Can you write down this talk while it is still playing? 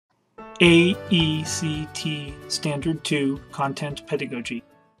AECT Standard 2 Content Pedagogy.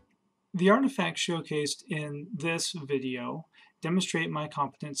 The artifacts showcased in this video demonstrate my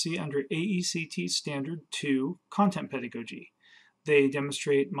competency under AECT Standard 2 Content Pedagogy. They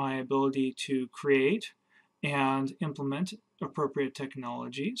demonstrate my ability to create and implement appropriate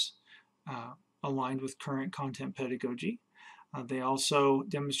technologies aligned with current content pedagogy. They also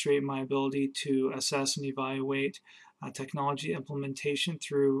demonstrate my ability to assess and evaluate technology implementation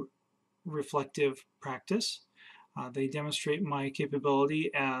through reflective practice. They demonstrate my capability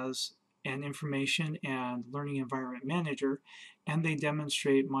as an information and learning environment manager, and they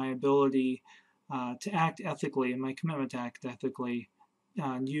demonstrate my ability to act ethically and my commitment to act ethically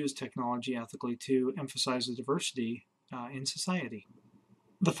and use technology ethically to emphasize the diversity in society.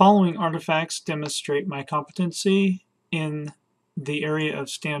 The following artifacts demonstrate my competency in the area of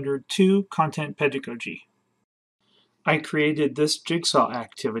Standard 2 Content Pedagogy. I created this jigsaw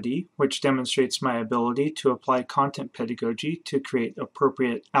activity, which demonstrates my ability to apply content pedagogy to create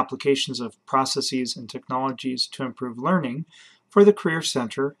appropriate applications of processes and technologies to improve learning for the Career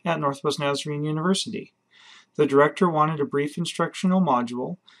Center at Northwest Nazarene University. The director wanted a brief instructional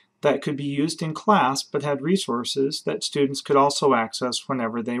module that could be used in class but had resources that students could also access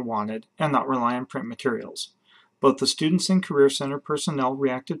whenever they wanted and not rely on print materials. Both the students and Career Center personnel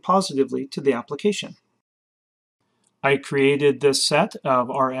reacted positively to the application. I created this set of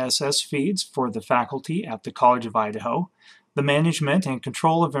RSS feeds for the faculty at the College of Idaho. The management and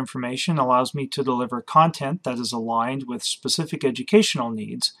control of information allows me to deliver content that is aligned with specific educational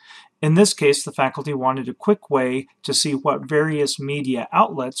needs. In this case, the faculty wanted a quick way to see what various media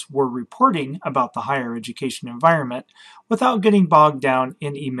outlets were reporting about the higher education environment without getting bogged down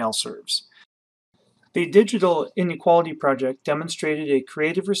in email serves. The Digital Inequality Project demonstrated a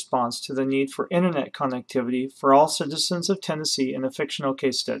creative response to the need for internet connectivity for all citizens of Tennessee in a fictional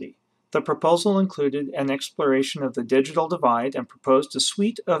case study. The proposal included an exploration of the digital divide and proposed a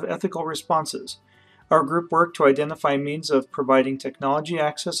suite of ethical responses. Our group worked to identify means of providing technology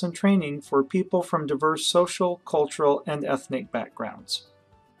access and training for people from diverse social, cultural, and ethnic backgrounds.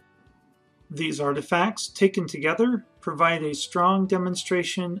 These artifacts, taken together, provide a strong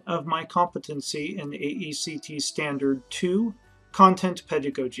demonstration of my competency in AECT Standard 2 Content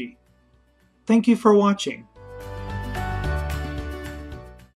Pedagogy. Thank you for watching.